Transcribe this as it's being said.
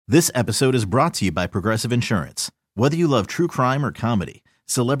This episode is brought to you by Progressive Insurance. Whether you love true crime or comedy,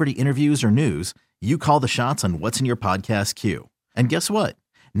 celebrity interviews or news, you call the shots on what's in your podcast queue. And guess what?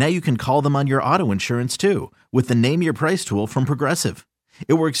 Now you can call them on your auto insurance too with the Name Your Price tool from Progressive.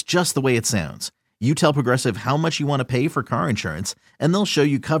 It works just the way it sounds. You tell Progressive how much you want to pay for car insurance, and they'll show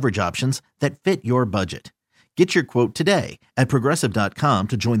you coverage options that fit your budget. Get your quote today at Progressive.com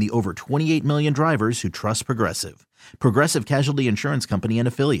to join the over 28 million drivers who trust Progressive. Progressive Casualty Insurance Company and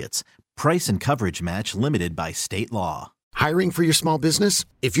Affiliates. Price and coverage match limited by state law. Hiring for your small business?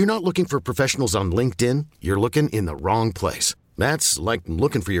 If you're not looking for professionals on LinkedIn, you're looking in the wrong place. That's like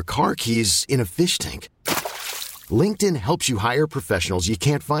looking for your car keys in a fish tank. LinkedIn helps you hire professionals you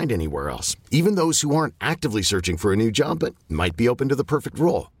can't find anywhere else, even those who aren't actively searching for a new job but might be open to the perfect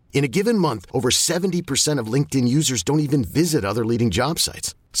role. In a given month, over 70% of LinkedIn users don't even visit other leading job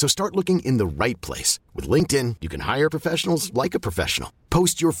sites. So start looking in the right place. With LinkedIn, you can hire professionals like a professional.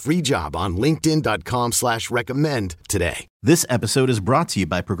 Post your free job on linkedin.com/recommend today. This episode is brought to you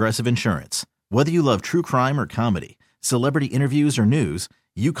by Progressive Insurance. Whether you love true crime or comedy, celebrity interviews or news,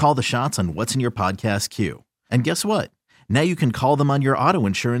 you call the shots on what's in your podcast queue. And guess what? Now you can call them on your auto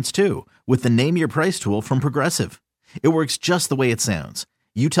insurance too with the Name Your Price tool from Progressive. It works just the way it sounds.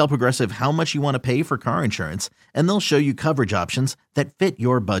 You tell Progressive how much you want to pay for car insurance, and they'll show you coverage options that fit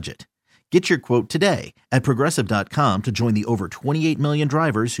your budget. Get your quote today at Progressive.com to join the over 28 million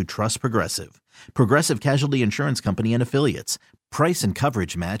drivers who trust Progressive. Progressive Casualty Insurance Company and Affiliates. Price and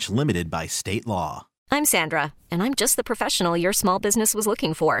coverage match limited by state law. I'm Sandra, and I'm just the professional your small business was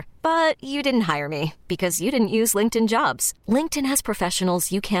looking for. But you didn't hire me because you didn't use LinkedIn Jobs. LinkedIn has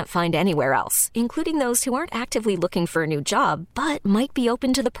professionals you can't find anywhere else, including those who aren't actively looking for a new job, but might be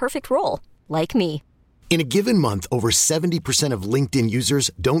open to the perfect role, like me. In a given month, over 70% of LinkedIn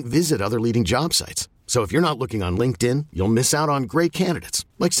users don't visit other leading job sites. So if you're not looking on LinkedIn, you'll miss out on great candidates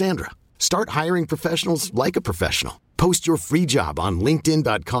like Sandra. Start hiring professionals like a professional. Post your free job on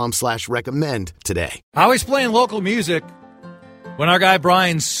linkedin.com/recommend today. Always playing local music when our guy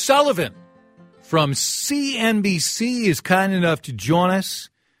Brian Sullivan from CNBC is kind enough to join us.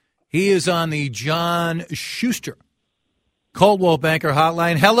 He is on the John Schuster Coldwell Banker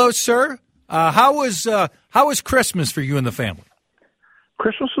Hotline. Hello, sir. How was Christmas for you and the family?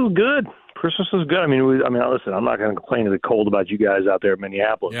 Christmas was good. I mean, listen, I'm not going to complain to the cold about you guys out there in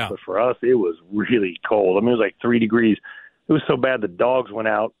Minneapolis, but for us, it was really cold. I mean, it was like 3 degrees. It was so bad the dogs went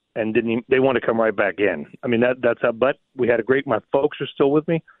out and they want to come right back in. I mean, that's how. But we had my folks are still with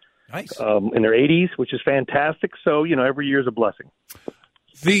me, nice, in their 80s, which is fantastic. So every year is a blessing.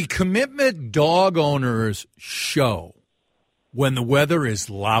 The Commitment Dog Owners show when the weather is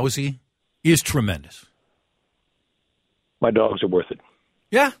lousy is tremendous. My dogs are worth it.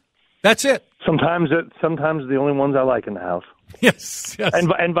 Yeah. That's it. Sometimes the only ones I like in the house. Yes.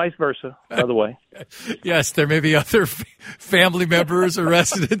 And vice versa, by the way. Yes, there may be other family members or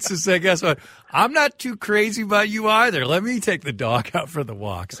residents who say, guess what? I'm not too crazy about you either. Let me take the dog out for the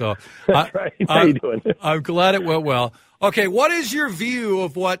walk. So That's right. How you doing? I'm glad it went well. Okay, what is your view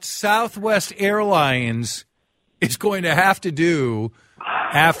of what Southwest Airlines is going to have to do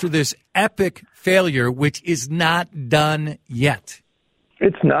after this epic failure, which is not done yet?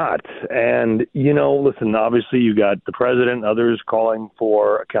 It's not. And, listen, obviously you got the president and others calling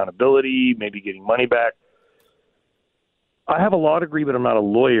for accountability, maybe getting money back. I have a law degree, but I'm not a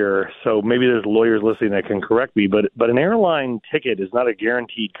lawyer, so maybe there's lawyers listening that can correct me. But an airline ticket is not a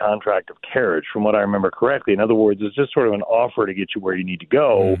guaranteed contract of carriage, from what I remember correctly. In other words, it's just sort of an offer to get you where you need to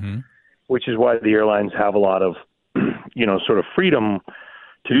go, which is why the airlines have a lot of, sort of freedom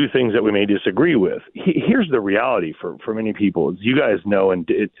to do things that we may disagree with. Here's the reality for many people. As you guys know,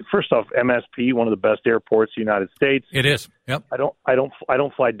 and first off, MSP, one of the best airports in the United States. It is. Yep. I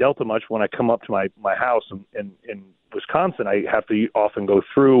don't fly Delta much. When I come up to my house in Wisconsin, I have to often go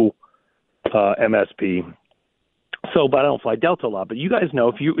through MSP. But I don't fly Delta a lot. But you guys know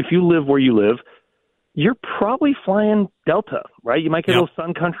if you live where you live, you're probably flying Delta, right? You might get a little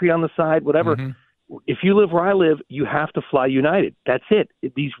Sun Country on the side, whatever. Mm-hmm. If you live where I live, you have to fly United. That's it.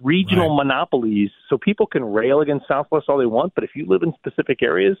 These regional monopolies, so people can rail against Southwest all they want, but if you live in specific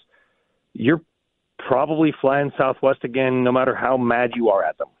areas, you're probably flying Southwest again, no matter how mad you are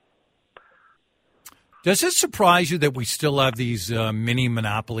at them. Does it surprise you that we still have these mini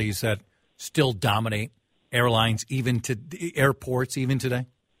monopolies that still dominate airlines, even to airports, even today?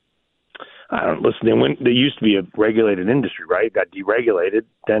 I don't listen. There used to be a regulated industry, right? It got deregulated,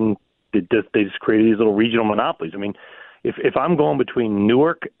 then they just created these little regional monopolies. I mean, if I'm going between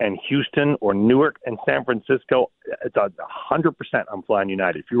Newark and Houston or Newark and San Francisco, it's 100% I'm flying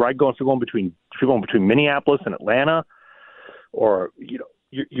United. If you're going between Minneapolis and Atlanta, or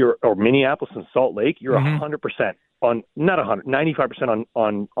you're or Minneapolis and Salt Lake, you're 100% on, not 100, 95%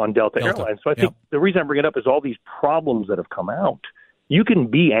 on Delta Airlines. So I think the reason I bring it up is all these problems that have come out. You can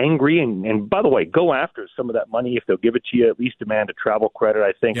be angry, and by the way, go after some of that money if they'll give it to you. At least demand a travel credit,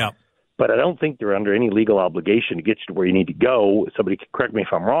 I think. Yeah. But I don't think they're under any legal obligation to get you to where you need to go. Somebody can correct me if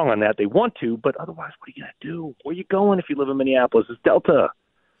I'm wrong on that. They want to, but otherwise, what are you going to do? Where are you going if you live in Minneapolis? It's Delta.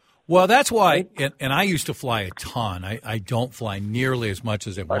 Well, that's why, and I used to fly a ton. I don't fly nearly as much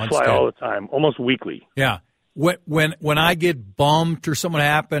as I once did. I fly all the time, almost weekly. Yeah. When I get bumped or something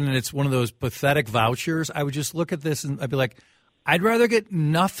happened and it's one of those pathetic vouchers, I would just look at this and I'd be like, I'd rather get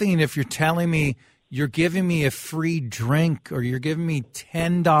nothing if you're telling me you're giving me a free drink or you're giving me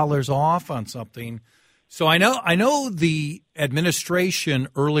 $10 off on something. So I know the administration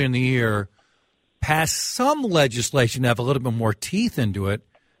early in the year passed some legislation to have a little bit more teeth into it,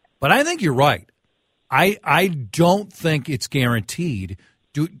 but I think you're right. I don't think it's guaranteed.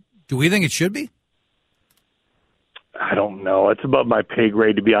 Do we think it should be? I don't know. It's above my pay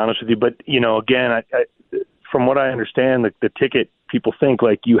grade, to be honest with you. But, again, I from what I understand, the ticket, people think,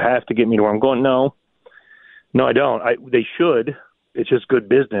 like, you have to get me to where I'm going. No, I don't. They should. It's just good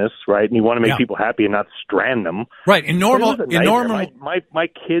business, right? And you want to make people happy and not strand them. Right. My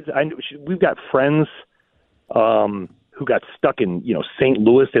kids, we've got friends who got stuck in, St.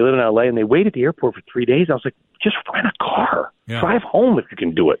 Louis. They live in L.A., and they waited at the airport for 3 days. I was like, just rent a car. Yeah. Drive home if you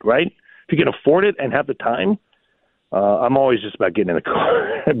can do it, right? If you can afford it and have the time. I'm always just about getting in the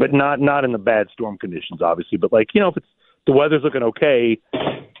car, but not in the bad storm conditions, obviously. But if it's the weather's looking okay,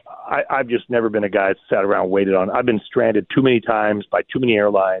 I've just never been a guy that sat around and waited on. I've been stranded too many times by too many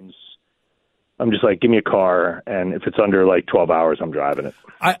airlines. I'm just like, give me a car, and if it's under 12 hours, I'm driving it.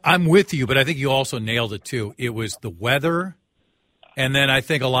 I'm with you, but I think you also nailed it too. It was the weather, and then I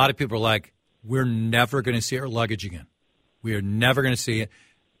think a lot of people are like, we're never going to see our luggage again. We are never going to see it.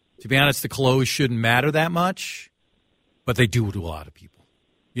 To be honest, the clothes shouldn't matter that much. But they do to a lot of people.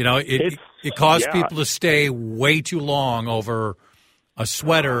 It caused people to stay way too long over a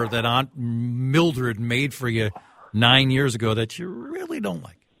sweater that Aunt Mildred made for you 9 years ago that you really don't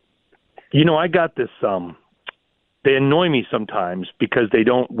like. I got this. They annoy me sometimes because they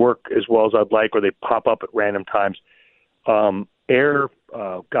don't work as well as I'd like, or they pop up at random times. My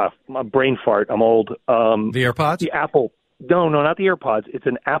brain fart. I'm old. The AirPods? The Apple. No, not the AirPods. It's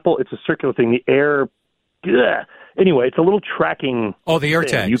an Apple. It's a circular thing. The Air. Ugh. Anyway, it's a little tracking. Oh, the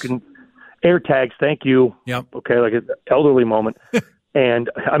AirTags. You can AirTags. Thank you. Yep. Okay, like an elderly moment. And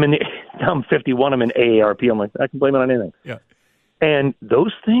I'm 51. I'm in AARP. I'm like, I can blame it on anything. Yeah. And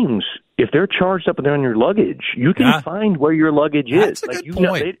those things, if they're charged up and they're on your luggage, you can find where your luggage is. That's a good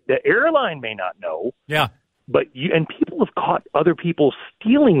point. The airline may not know. Yeah. But and people have caught other people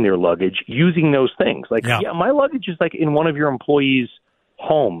stealing their luggage using those things. My luggage is in one of your employees'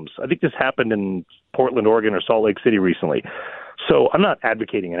 homes. I think this happened in Portland, Oregon, or Salt Lake City recently. So I'm not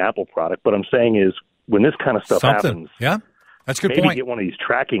advocating an Apple product, but I'm saying is when this kind of stuff happens, that's a good maybe point. Get one of these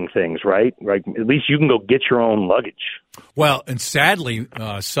tracking things, right? Right. At least you can go get your own luggage. Well, and sadly,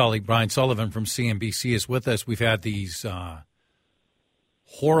 Brian Sullivan from CNBC is with us. We've had these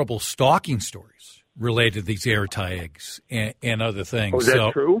horrible stalking stories related to these AirTags and other things. Oh, is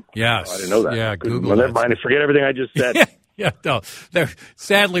that true? Yes. Oh, I didn't know that. Yeah, Good. Google well, that. never mind. Forget everything I just said. Yeah, no.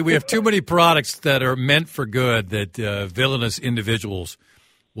 Sadly, we have too many products that are meant for good that villainous individuals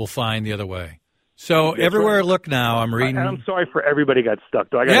will find the other way. So everywhere I look now, I'm reading. And I'm sorry for everybody got stuck,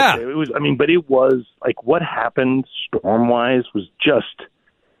 though. I got to say, it was. But it was what happened storm-wise was just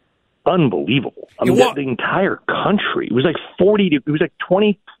unbelievable. The entire country. It was 40. It was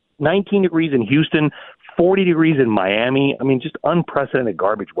 19 degrees in Houston, 40 degrees in Miami. Just unprecedented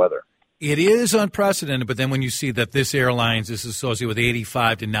garbage weather. It is unprecedented, but then when you see that this airlines is associated with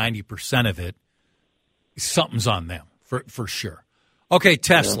 85 to 90% of it, something's on them for sure. Okay,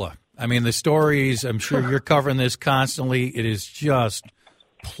 Tesla. Yeah. The stories, I'm sure you're covering this constantly. It is just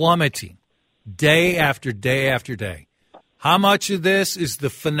plummeting day after day after day. How much of this is the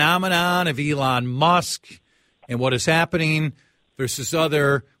phenomenon of Elon Musk and what is happening versus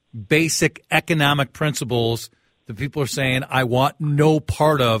other basic economic principles that people are saying, I want no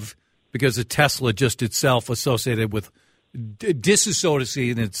part of, because of Tesla just itself associated with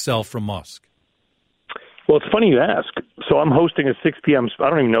disassociating itself from Musk? Well, it's funny you ask. So I'm hosting a 6 p.m. I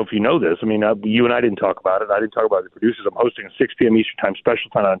don't even know if you know this. You and I didn't talk about it. I didn't talk about the producers. I'm hosting a 6 p.m. Eastern Time special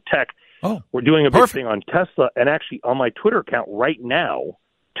time on tech. Oh, we're doing a big thing on Tesla. And actually on my Twitter account right now,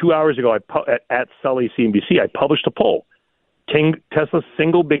 2 hours ago, at Sully CNBC, I published a poll. Tesla's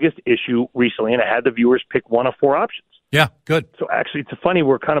single biggest issue recently, and I had the viewers pick one of four options. Yeah, good. So actually, it's funny,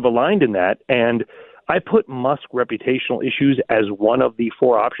 we're kind of aligned in that. And I put Musk reputational issues as one of the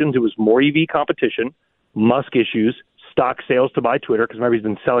 4 options. It was more EV competition, Musk issues, stock sales to buy Twitter, because remember he's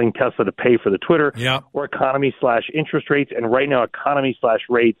been selling Tesla to pay for the Twitter, or economy/interest rates. And right now,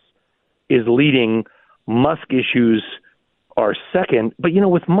 economy/rates is leading. Musk issues are second. But,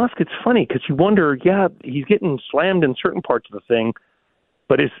 with Musk, it's funny because you wonder, he's getting slammed in certain parts of the thing.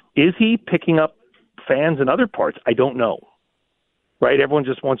 But is he picking up fans in other parts? I don't know. Right? Everyone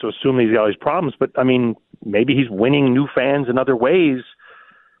just wants to assume he's got all these problems. But, maybe he's winning new fans in other ways.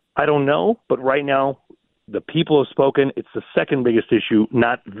 I don't know. But right now, the people have spoken. It's the second biggest issue,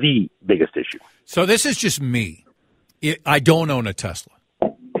 not the biggest issue. So this is just me. I don't own a Tesla.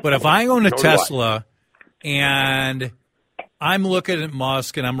 But if I own a Tesla and I'm looking at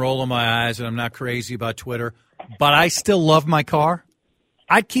Musk and I'm rolling my eyes and I'm not crazy about Twitter, but I still love my car,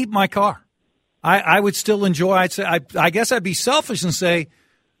 I'd keep my car. I would still enjoy. I'd say I guess I'd be selfish and say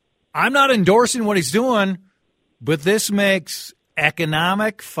I'm not endorsing what he's doing, but this makes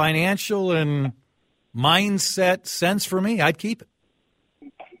economic, financial, and mindset sense for me. I'd keep it.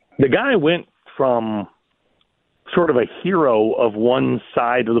 The guy went from sort of a hero of one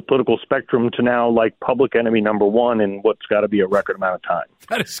side of the political spectrum to now like public enemy number one in what's got to be a record amount of time.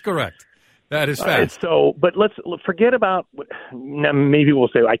 That is correct. That is fast. But let's forget about, maybe we'll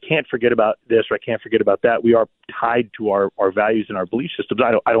say, I can't forget about this or I can't forget about that. We are tied to our values and our belief systems.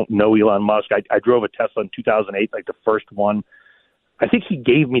 I don't know Elon Musk. I drove a Tesla in 2008, like the first one. I think he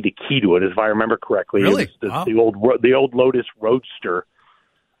gave me the key to it, if I remember correctly. Really? The old Lotus Roadster.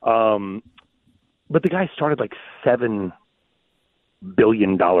 But the guy started like $7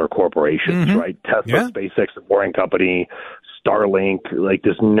 billion corporations, right? Tesla, SpaceX, the Boring Company, Starlink, like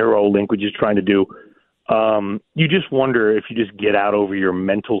this Neuralink, which is trying to do. You just wonder if you just get out over your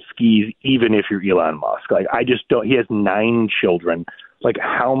mental skis, even if you're Elon Musk. Like, I just don't. He has 9 children. Like,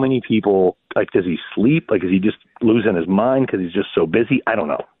 how many people? Like, does he sleep? Like, is he just losing his mind because he's just so busy? I don't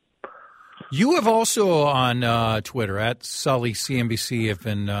know. You have also on Twitter at Sully CNBC have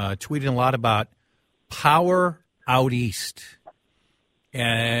been tweeting a lot about power out east.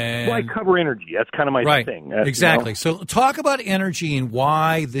 And I cover energy. That's kind of my thing. Exactly. So talk about energy and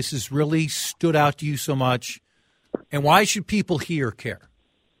why this has really stood out to you so much, and why should people here care?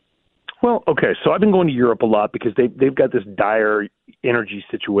 Well, okay. So I've been going to Europe a lot because they've got this dire energy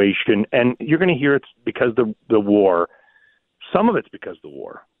situation, and you're going to hear it's because the war. Some of it's because of the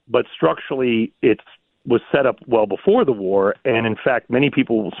war, but structurally it was set up well before the war. And in fact, many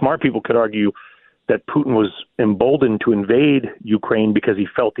people, smart people, could argue that Putin was emboldened to invade Ukraine because he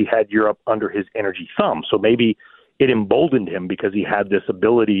felt he had Europe under his energy thumb. So maybe it emboldened him because he had this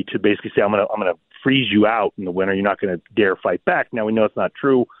ability to basically say, I'm going to freeze you out in the winter. You're not going to dare fight back. Now we know it's not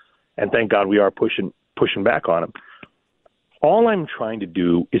true, and thank God we are pushing back on him. All I'm trying to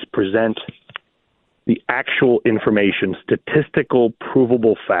do is present the actual information, statistical,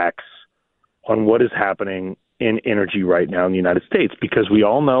 provable facts on what is happening in energy right now in the United States, because we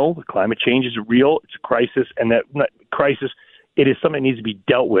all know climate change is real. It's a crisis, and that crisis, it is something that needs to be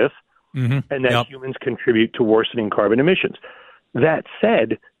dealt with, and that humans contribute to worsening carbon emissions. That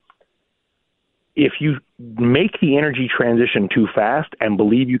said, if you make the energy transition too fast and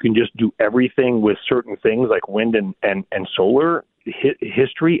believe you can just do everything with certain things like wind and solar,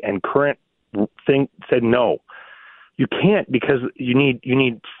 history and current thing said no. You can't, because you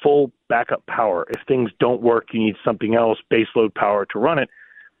need full backup power. If things don't work, you need something else, baseload power to run it.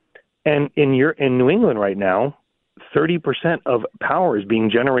 And in New England right now, 30% of power is being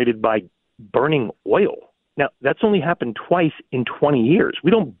generated by burning oil. Now, that's only happened twice in 20 years.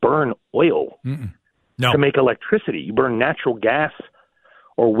 We don't burn oil to make electricity. You burn natural gas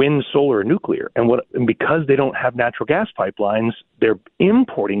or wind, solar, or nuclear. And because they don't have natural gas pipelines, they're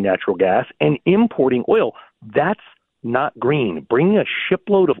importing natural gas and importing oil. That's not green. Bringing a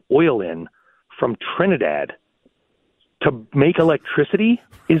shipload of oil in from Trinidad to make electricity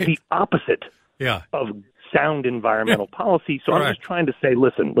is the opposite of sound environmental policy. So I'm just trying to say,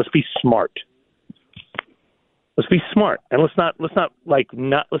 listen, let's be smart. Let's be smart, and let's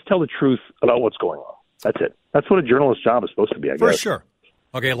tell the truth about what's going on. That's it. That's what a journalist's job is supposed to be, I guess. For sure.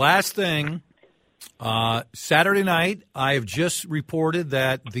 Okay, last thing. Saturday night, I have just reported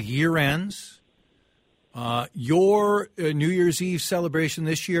that the year ends. Your New Year's Eve celebration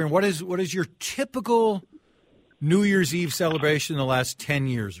this year, and what is your typical New Year's Eve celebration in the last 10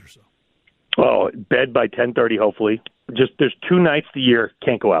 years or so? Oh, bed by 10:30, hopefully. Just there's 2 nights a year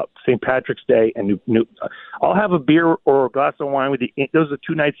can't go out: St. Patrick's Day and New. I'll have a beer or a glass of wine with you. Those are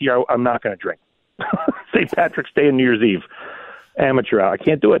 2 nights a year I'm not going to drink. St. Patrick's Day and New Year's Eve. Amateur hour. I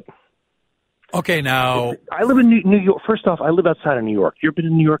can't do it. Okay, now I live in New York. First off, I live outside of New York. You've been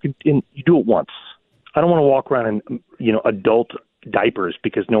in New York, and you do it once. I don't want to walk around in, adult diapers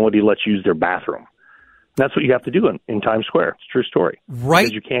because nobody lets you use their bathroom. That's what you have to do in Times Square. It's a true story. Right.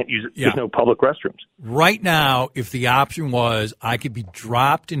 Because you can't use it. Yeah. There's no public restrooms. Right now, if the option was I could be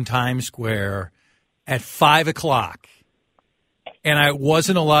dropped in Times Square at 5 o'clock and I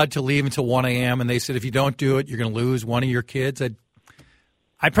wasn't allowed to leave until 1 a.m. and they said, if you don't do it, you're going to lose one of your kids,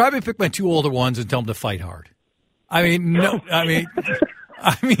 I'd probably pick my two older ones and tell them to fight hard. No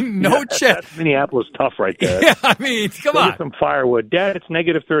chance. That's Minneapolis tough right there. Yeah, come on. Get some firewood. Dad, it's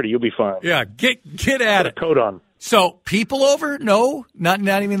negative 30. You'll be fine. Yeah, get at it. Put a coat on. So people over? No, not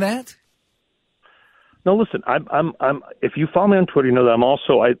even that. No, listen. I'm. If you follow me on Twitter, you know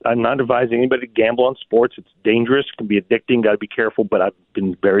that I'm not advising anybody to gamble on sports. It's dangerous. It can be addicting. Got to be careful. But I've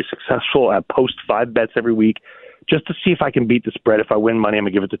been very successful. I post 5 bets every week just to see if I can beat the spread. If I win money, I'm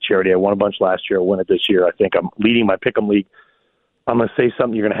gonna give it to charity. I won a bunch last year. I'll win it this year. I think I'm leading my pick'em league. I'm going to say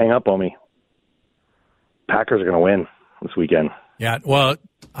something, you're going to hang up on me. Packers are going to win this weekend. Yeah, well,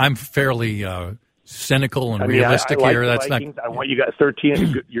 I'm fairly cynical and realistic I like here. That's Vikings. I want you guys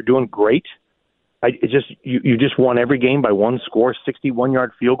 13. You're doing great. You just won every game by one score,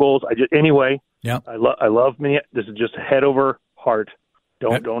 61-yard field goals. Yeah. I love Minneapolis. This is just head over heart.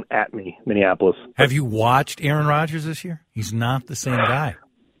 Don't at me, Minneapolis. Have you watched Aaron Rodgers this year? He's not the same guy.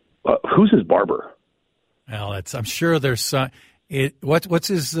 Who's his barber? Well, I'm sure there's some. What's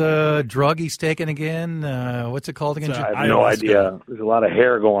his drug he's taking again? What's it called again? I have no idea. There's a lot of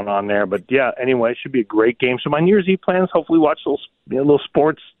hair going on there, but yeah. Anyway, it should be a great game. So my New Year's Eve plans: hopefully watch little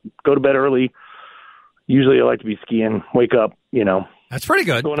sports, go to bed early. Usually I like to be skiing. Wake up, That's pretty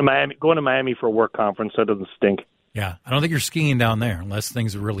good. Going to Miami for a work conference, so it doesn't stink. Yeah, I don't think you're skiing down there unless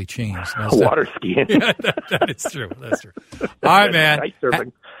things have really changed. Water skiing. Yeah, that is true. That's true. All right, man. Kite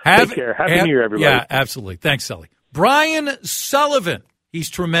surfing. Take care. Happy New Year, everybody. Yeah, absolutely. Thanks, Sully. Brian Sullivan. He's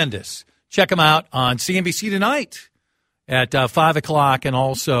tremendous. Check him out on CNBC tonight at 5 o'clock, and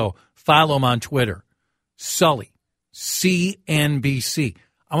also follow him on Twitter, Sully, CNBC.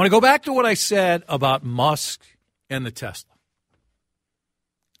 I want to go back to what I said about Musk and the Tesla.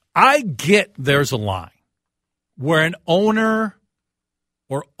 I get there's a line where an owner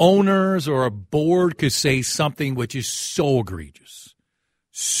or owners or a board could say something which is so egregious,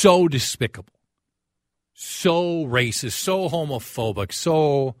 so despicable, so racist, so homophobic,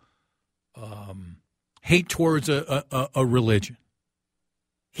 so hate towards a religion.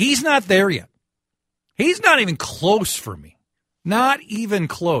 He's not there yet. He's not even close for me. Not even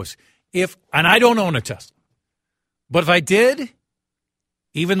close. And I don't own a Tesla. But if I did,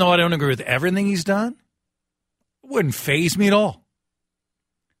 even though I don't agree with everything he's done, it wouldn't faze me at all.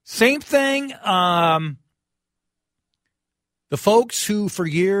 Same thing, the folks who for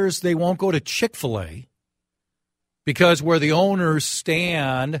years they won't go to Chick-fil-A because where the owners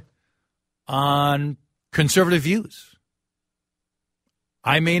stand on conservative views.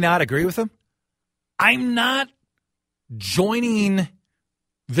 I may not agree with them. I'm not joining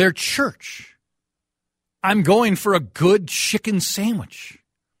their church. I'm going for a good chicken sandwich.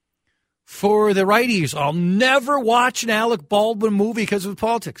 For the righties, I'll never watch an Alec Baldwin movie because of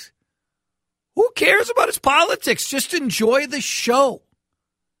politics. Who cares about his politics? Just enjoy the show.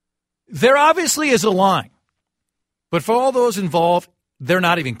 There obviously is a line. But for all those involved, they're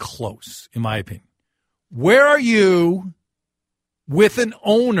not even close, in my opinion. Where are you with an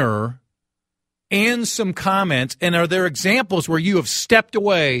owner and some comments? And are there examples where you have stepped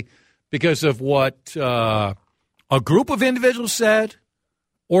away because of what a group of individuals said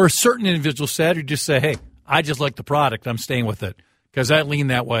or a certain individual said, or just say, hey, I just like the product, I'm staying with it because I lean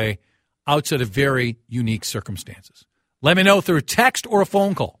that way outside of very unique circumstances? Let me know through a text or a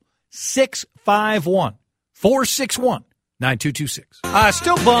phone call. 651-461-9226.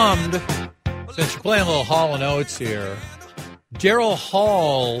 Still bummed, since you're playing a little Hall & Oates here. Daryl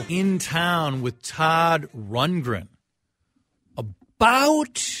Hall in town with Todd Rundgren.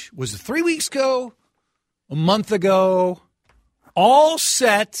 Was it 3 weeks ago? A month ago? All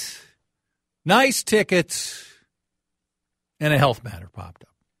set. Nice tickets. And a health matter popped up.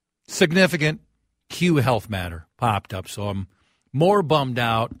 Significant Q health matter popped up. So I'm more bummed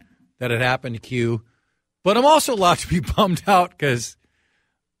out that it happened to Q. But I'm also allowed to be bummed out because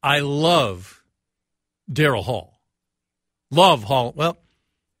I love Daryl Hall. Love Hall. Well,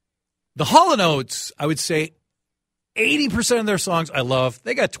 the Hall & Oates, I would say 80% of their songs I love.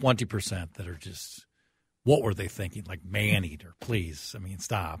 They got 20% that are just, what were they thinking? Like Man-Eater, please. I mean,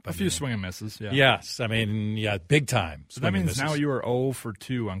 stop. A few swing and misses, yeah. Yes, I mean, yeah, big time. So that means now you are 0 for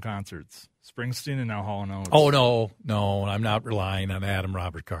 2 on concerts. Springsteen and now Hall & Oates. Oh, no, I'm not relying on Adam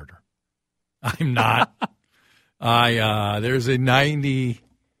Robert Carter. I'm not. There's a 90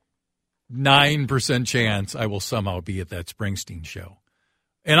 9% chance I will somehow be at that Springsteen show.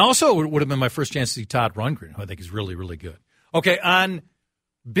 And also, it would have been my first chance to see Todd Rundgren, who I think is really, really good. Okay, on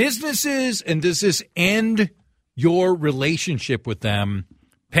businesses, and does this end your relationship with them,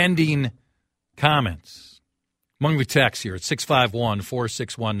 pending comments? Among the texts here at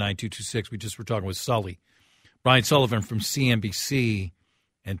 651-461-9226. We just were talking with Sully. Brian Sullivan from CNBC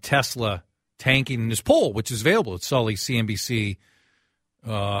and Tesla tanking in his poll, which is available at Sully CNBC.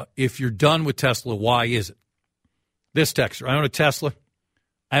 If you're done with Tesla, why is it? This texter, I own a Tesla.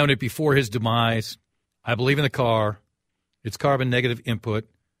 I owned it before his demise. I believe in the car. It's carbon negative input.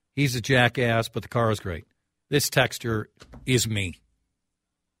 He's a jackass, but the car is great. This texter is me.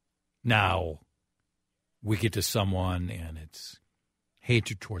 Now, we get to someone, and it's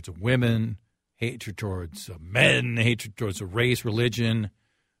hatred towards women, hatred towards men, hatred towards a race, religion,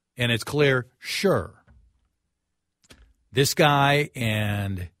 and it's clear, sure, this guy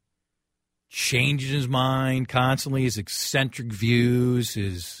and changing his mind constantly, his eccentric views,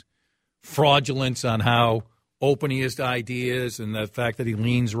 his fraudulence on how open he is to ideas, and the fact that he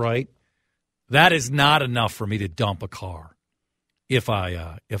leans right, that is not enough for me to dump a car if I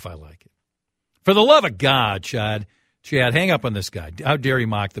like it. For the love of God, Chad, hang up on this guy. How dare he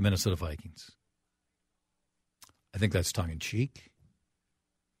mock the Minnesota Vikings? I think that's tongue-in-cheek.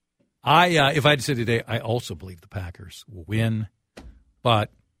 If I had to say today, I also believe the Packers will win.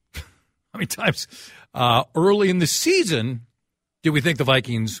 But how many times early in the season did we think the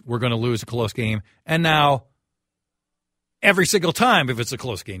Vikings were going to lose a close game? And now, every single time, if it's a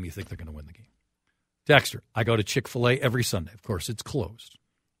close game, you think they're going to win the game. Dexter, I go to Chick-fil-A every Sunday. Of course, it's closed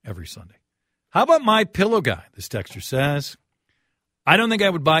every Sunday. How about my pillow guy? This texter says, I don't think I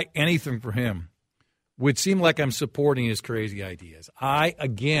would buy anything for him. Would seem like I'm supporting his crazy ideas. I,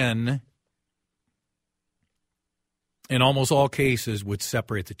 again, in almost all cases, would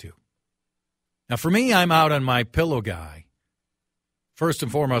separate the two. Now, for me, I'm out on my pillow guy, first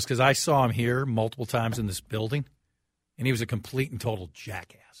and foremost, because I saw him here multiple times in this building, and he was a complete and total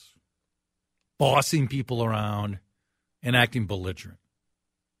jackass, bossing people around and acting belligerent.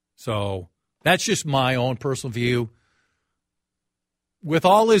 So that's just my own personal view. With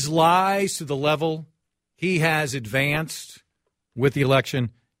all his lies to the level he has advanced with the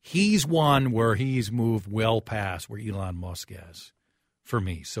election, he's one where he's moved well past where Elon Musk has for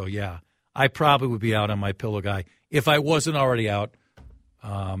me. So, yeah, I probably would be out on my pillow guy if I wasn't already out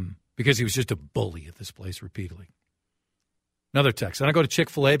because he was just a bully at this place repeatedly. Another text. I don't go to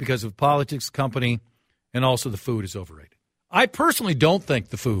Chick-fil-A because of politics, company, and also the food is overrated. I personally don't think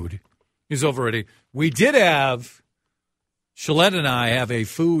the food is overrated. We did have, Shalette and I have a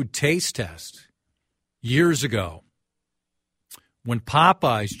food taste test years ago when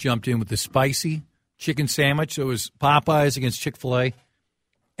Popeyes jumped in with the spicy chicken sandwich. So it was Popeyes against Chick-fil-A,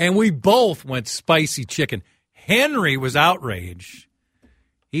 and we both went spicy chicken. Henry was outraged.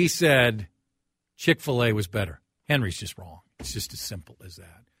 He said Chick-fil-A was better. Henry's just wrong. It's just as simple as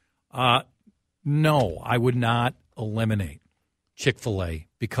that. No, I would not eliminate Chick-fil-A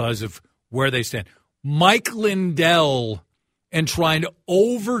because of where they stand. Mike Lindell and trying to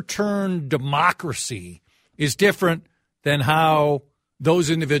overturn democracy is different than how those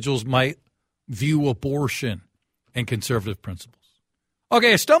individuals might view abortion and conservative principles.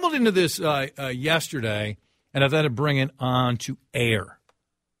 Okay, I stumbled into this yesterday, and I've had to bring it on to air.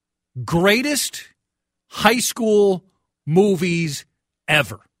 Greatest high school movies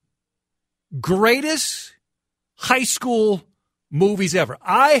ever. Greatest high school movies ever.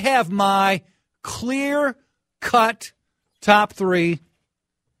 I have my clear-cut top three.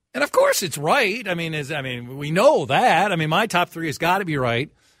 And, of course, it's right. We know that. My top three has got to be right.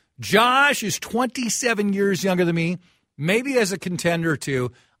 Josh is 27 years younger than me, maybe as a contender,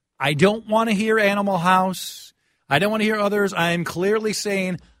 too. I don't want to hear Animal House. I don't want to hear others. I am clearly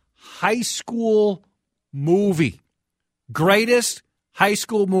saying high school movie. Greatest high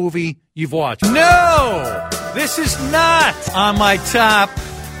school movie you've watched. No! This is not on my top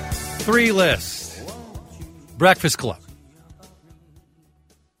three list. Breakfast Club.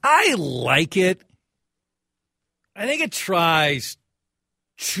 I like it. I think it tries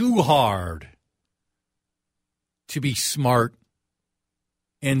too hard to be smart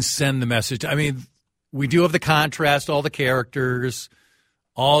and send the message. We do have the contrast, all the characters,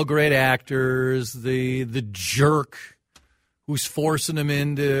 all great actors, the jerk who's forcing them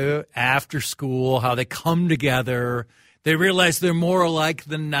into after school, how they come together. They realize they're more alike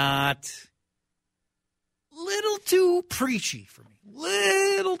than not. Little too preachy for me.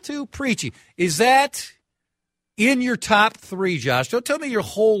 Little too preachy. Is that in your top three, Josh? Don't tell me your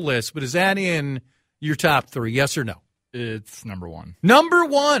whole list, but is that in your top three? Yes or no? It's number one. Number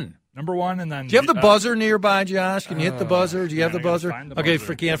one. Number one, and then... Do you have the buzzer nearby, Josh? Can you hit the buzzer? Do you have the buzzer? Find the Okay,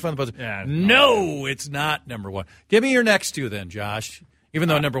 buzzer. can't find the buzzer. Yeah, no, it's not number one. Give me your next two then, Josh, even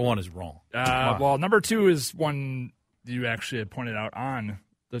though number one is wrong. Well, number two is one you actually had pointed out on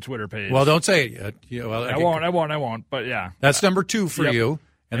the Twitter page. Well, don't say it yet. Yeah, well, I won't, but yeah. That's number two for Yep. you.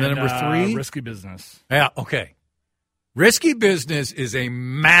 And then number three? Risky Business. Yeah, okay. Risky Business is a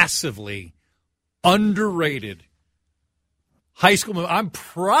massively underrated high school movie. I'm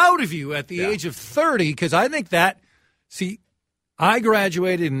proud of you at the age of 30 because I think that, I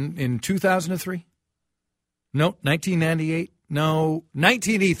graduated in 2003. No, 1998. No,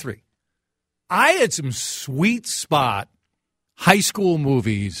 1983. I had some sweet spot high school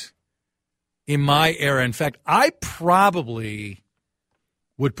movies in my era. In fact, I probably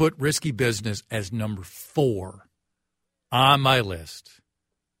would put Risky Business as number 4 on my list.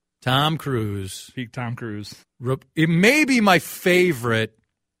 Tom Cruise. Peak Tom Cruise. It may be my favorite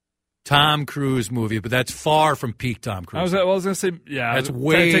Tom Cruise movie, but that's far from peak Tom Cruise. I was going to say, yeah. That's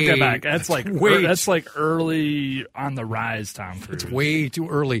way... Take that back. That's way... early on the rise Tom Cruise. It's way too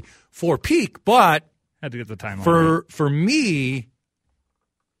early for peak, but... Had to get the time for me,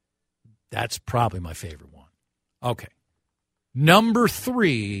 that's probably my favorite one. Okay. Number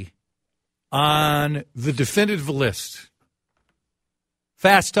 3 on the definitive list.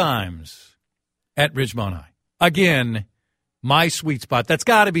 Fast Times at Ridgemont High. Again, my sweet spot. That's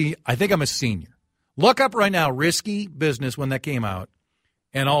got to be, I think I'm a senior. Look up right now, Risky Business when that came out,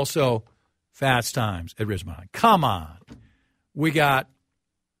 and also Fast Times at Ridgemont High. Come on. We got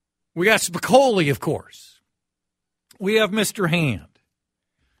Spicoli, of course. We have Mr. Hand.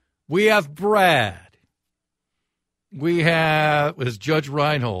 We have Brad. We have Judge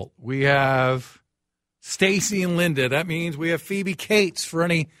Reinhold. We have Stacy and Linda. That means we have Phoebe Cates for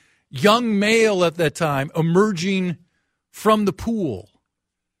any young male at that time emerging from the pool.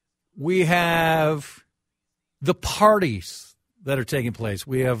 We have the parties that are taking place.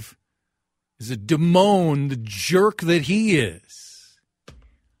 We have Damone, the jerk that he is.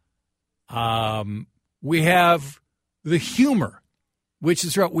 We have the humor, which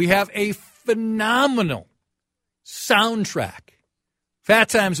is right. We have a phenomenal soundtrack. Fat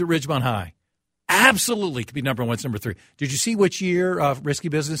Times at Ridgemont High. Absolutely could be number one. It's number 3. Did you see which year Risky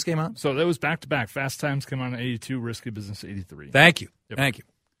Business came out? So that was back-to-back. Fast Times came out in 82, Risky Business 83. Thank you. Yep. Thank you.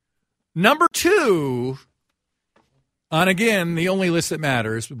 Number 2, on again, the only list that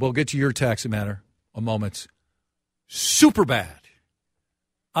matters, we'll get to your tax in matter a moment. Superbad.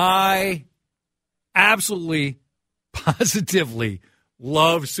 I absolutely, positively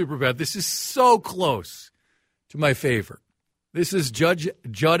love Superbad. This is so close to my favorite. This is Judd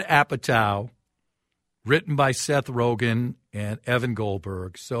Apatow, written by Seth Rogen and Evan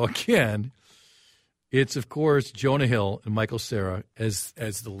Goldberg. So again, it's of course Jonah Hill and Michael Cera as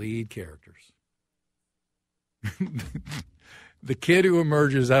the lead characters. The kid who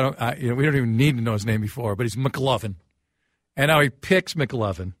emerges, we don't even need to know his name before, but he's McLovin, and now he picks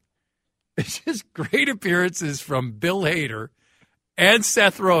McLovin. It's just great appearances from Bill Hader and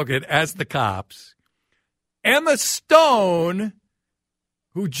Seth Rogen as the cops. Emma Stone,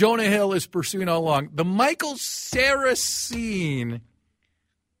 who Jonah Hill is pursuing all along. The Michael Cera scene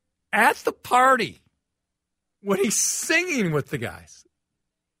at the party when he's singing with the guys.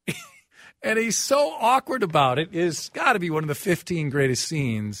 And he's so awkward about it is got to be one of the 15 greatest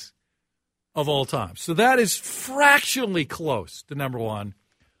scenes of all time. So that is fractionally close to number 1.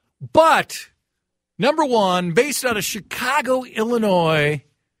 But number 1, based out of Chicago, Illinois,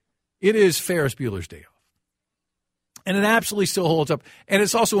 it is Ferris Bueller's Day Off. And it absolutely still holds up. And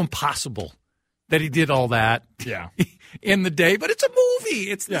it's also impossible that he did all that in the day. But it's a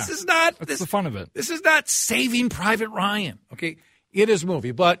movie. This is not... That's the fun of it. This is not Saving Private Ryan. Okay? It is a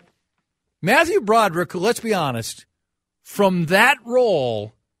movie. But Matthew Broderick, who, let's be honest, from that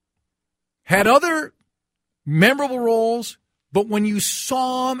role, had other memorable roles. But when you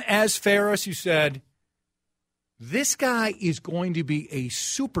saw him as Ferris, you said, this guy is going to be a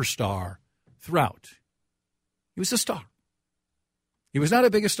superstar throughout. He was a star. He was not as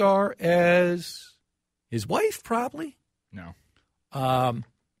big a star as his wife, probably. No.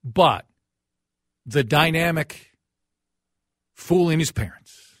 But the dynamic fooling his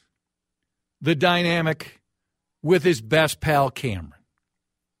parents, the dynamic with his best pal, Cameron.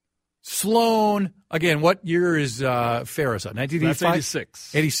 Sloan, again, what year is Ferris on? 1985? That's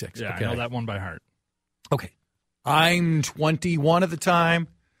 86. 86. Yeah, okay. I know that one by heart. Okay. I'm 21 at the time.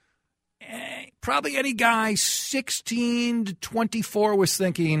 Probably any guy 16 to 24 was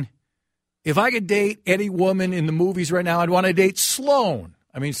thinking, if I could date any woman in the movies right now, I'd want to date Sloan.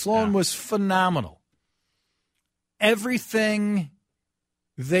 I mean, Sloan was phenomenal. Everything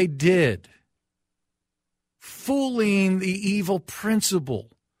they did. Fooling the evil principal.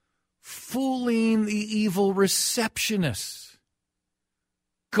 Fooling the evil receptionist.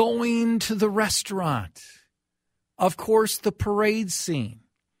 Going to the restaurant. Of course, the parade scene.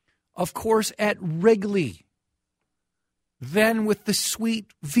 Of course, at Wrigley. Then with the sweet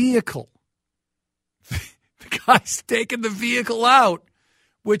vehicle. The guy's taking the vehicle out,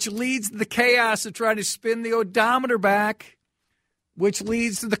 which leads to the chaos of trying to spin the odometer back, which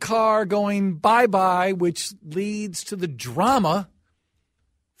leads to the car going bye-bye, which leads to the drama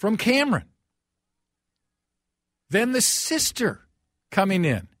from Cameron. Then the sister coming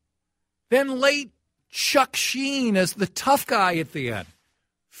in. Then late Chuck Sheen as the tough guy at the end.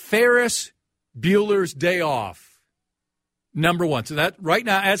 Ferris Bueller's Day Off. Number one. So that right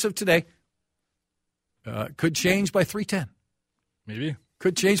now, as of today, could change by 310. Maybe.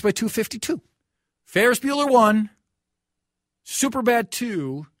 Could change by 252. Ferris Bueller 1, Superbad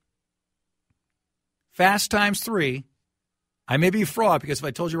 2, Fast Times 3. I may be a fraud because if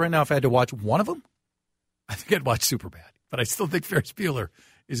I told you right now if I had to watch one of them, I think I'd watch Superbad. But I still think Ferris Bueller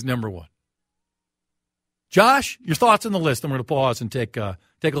is number one. Josh, your thoughts on the list? I'm going to pause and take a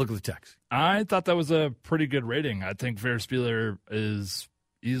look at the text. I thought that was a pretty good rating. I think Ferris Bueller is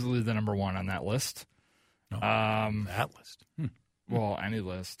easily the number one on that list. That list. Well, any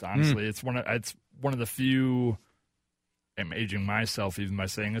list, honestly. It's one of the few. I'm aging myself even by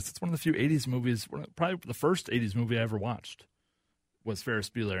saying this. It's one of the few 80s movies. Probably the first 80s movie I ever watched was Ferris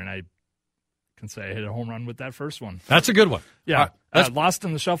Bueller, and I can say I hit a home run with that first one. That's a good one. Yeah. Lost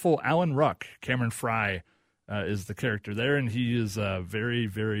in the Shuffle, Alan Ruck, Cameron Fry is the character there, and he is very,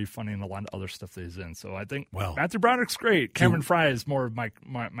 very funny in a lot of other stuff that he's in. So I think Matthew Broderick's great. Cameron Fry is more of my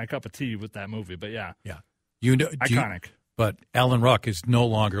cup of tea with that movie, but yeah. Yeah. Iconic. But Alan Ruck is no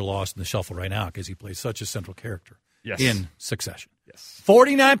longer lost in the shuffle right now because he plays such a central character in Succession. Yes.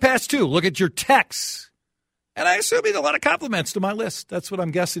 49 past 2. Look at your texts. And I assume a lot of compliments to my list. That's what I'm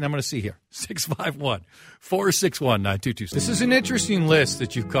guessing I'm going to see here. 651-461-9226. This is an interesting list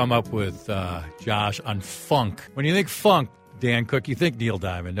that you've come up with, Josh, on funk. When you think funk, Dan Cook, you think Neil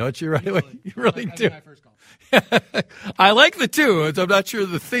Diamond, don't you? Right away? You really do. I like the two. I'm not sure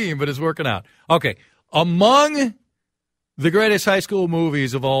of the theme, but it's working out. Okay. Among the greatest high school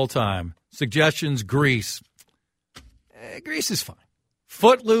movies of all time, suggestions, Grease. Grease is fine.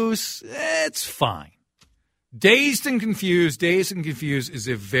 Footloose, it's fine. Dazed and Confused is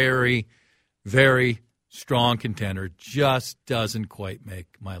a very, very strong contender. Just doesn't quite make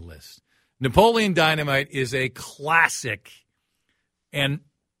my list. Napoleon Dynamite is a classic and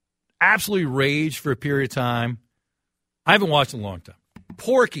absolutely raged for a period of time. I haven't watched it in a long time.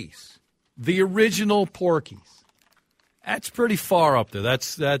 Porky's, the original Porky's. That's pretty far up there.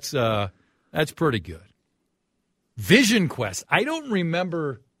 That's pretty good. Vision Quest. I don't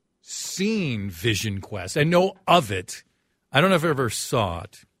remember seeing Vision Quest. I know of it. I don't know if I ever saw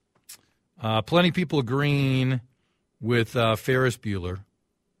it. Plenty People agreeing with Ferris Bueller.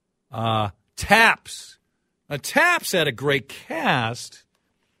 Taps. Taps had a great cast.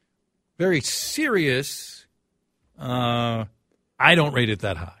 Very serious. I don't rate it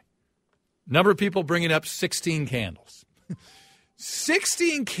that high. Number of people bringing up 16 Candles.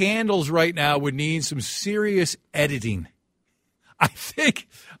 16 Candles right now would need some serious editing. I think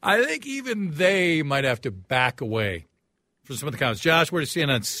even they might have to back away from some of the comments. Josh, where do you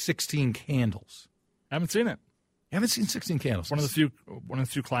stand on 16 Candles? I haven't seen it. You haven't seen 16 Candles? One of the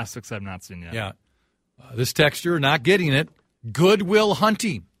few classics I've not seen yet. Yeah. This texture, not getting it. Good Will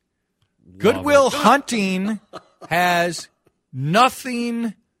Hunting. Good Will Hunting has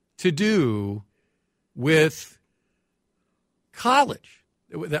nothing to do with college.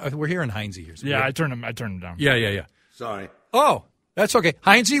 We're hearing Heinze here. So yeah, I turned him down. Yeah. Sorry. Oh, that's okay.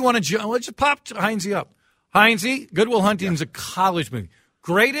 Heinze, you want to let's just pop Heinze up. Heinze, Good Will Hunting's a college movie.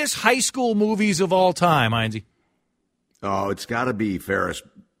 Greatest high school movies of all time, Heinze. Oh, it's got to be Ferris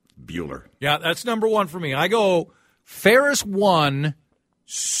Bueller. Yeah, that's number one for me. I go Ferris 1,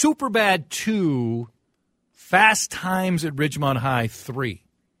 Superbad 2, Fast Times at Ridgemont High 3.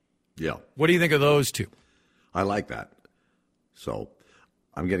 Yeah. What do you think of those two? I like that. So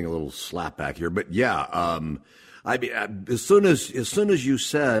I'm getting a little slap back here, but yeah, I mean, as soon as you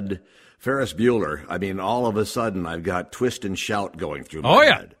said Ferris Bueller, I mean, all of a sudden I've got Twist and Shout going through my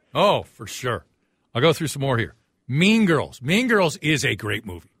head. Oh, for sure. I'll go through some more here. Mean Girls. Mean Girls is a great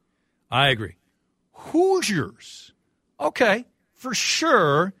movie. I agree. Hoosiers. Okay, for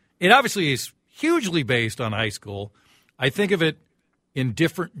sure. It obviously is hugely based on high school. I think of it in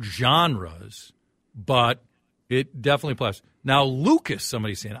different genres, but it definitely applies. Now, Lucas,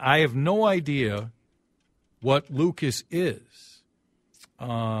 somebody's saying, I have no idea what Lucas is.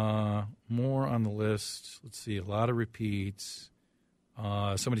 More on the list. Let's see, a lot of repeats.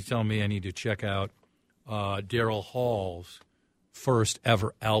 Somebody telling me I need to check out Daryl Hall's first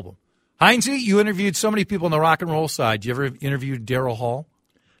ever album. Heinze, you interviewed so many people on the rock and roll side. Did you ever interview Daryl Hall?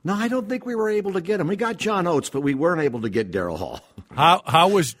 No, I don't think we were able to get him. We got John Oates, but we weren't able to get Daryl Hall. How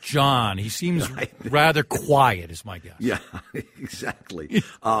was John? He seems rather quiet, is my guess. Yeah, exactly.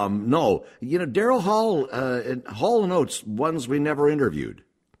 No, Daryl Hall, Hall and Oates, ones we never interviewed.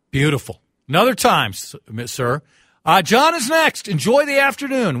 Beautiful. Another time, sir. John is next. Enjoy the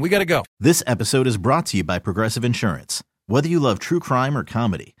afternoon. We got to go. This episode is brought to you by Progressive Insurance. Whether you love true crime or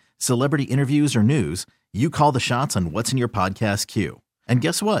comedy, celebrity interviews or news, you call the shots on what's in your podcast queue. And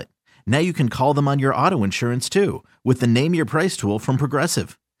guess what? Now you can call them on your auto insurance too with the Name Your Price tool from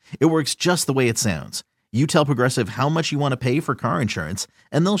Progressive. It works just the way it sounds. You tell Progressive how much you want to pay for car insurance,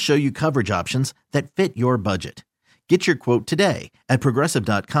 and they'll show you coverage options that fit your budget. Get your quote today at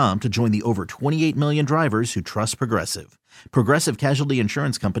Progressive.com to join the over 28 million drivers who trust Progressive. Progressive Casualty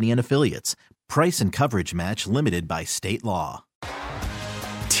Insurance Company and Affiliates. Price and coverage match limited by state law.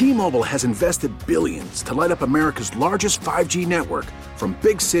 T-Mobile has invested billions to light up America's largest 5G network, from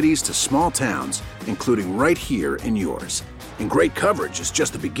big cities to small towns, including right here in yours. And great coverage is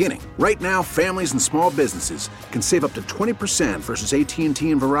just the beginning. Right now, families and small businesses can save up to 20% versus AT&T and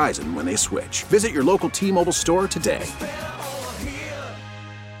Verizon when they switch. Visit your local T-Mobile store today.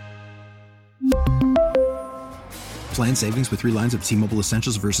 Plan savings with 3 lines of T-Mobile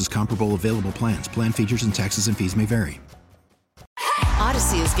Essentials versus comparable available plans. Plan features and taxes and fees may vary.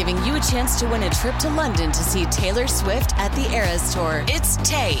 Odyssey is giving you a chance to win a trip to London to see Taylor Swift at the Eras Tour. It's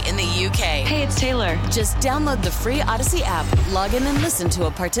Tay in the UK. Hey, it's Taylor. Just download the free Odyssey app, log in and listen to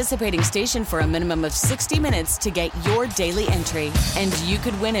a participating station for a minimum of 60 minutes to get your daily entry. And you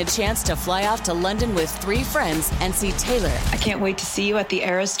could win a chance to fly off to London with 3 friends and see Taylor. I can't wait to see you at the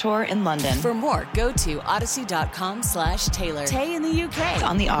Eras Tour in London. For more, go to odyssey.com/Taylor. Tay in the UK.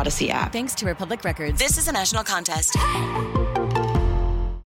 On the Odyssey app. Thanks to Republic Records. This is a national contest.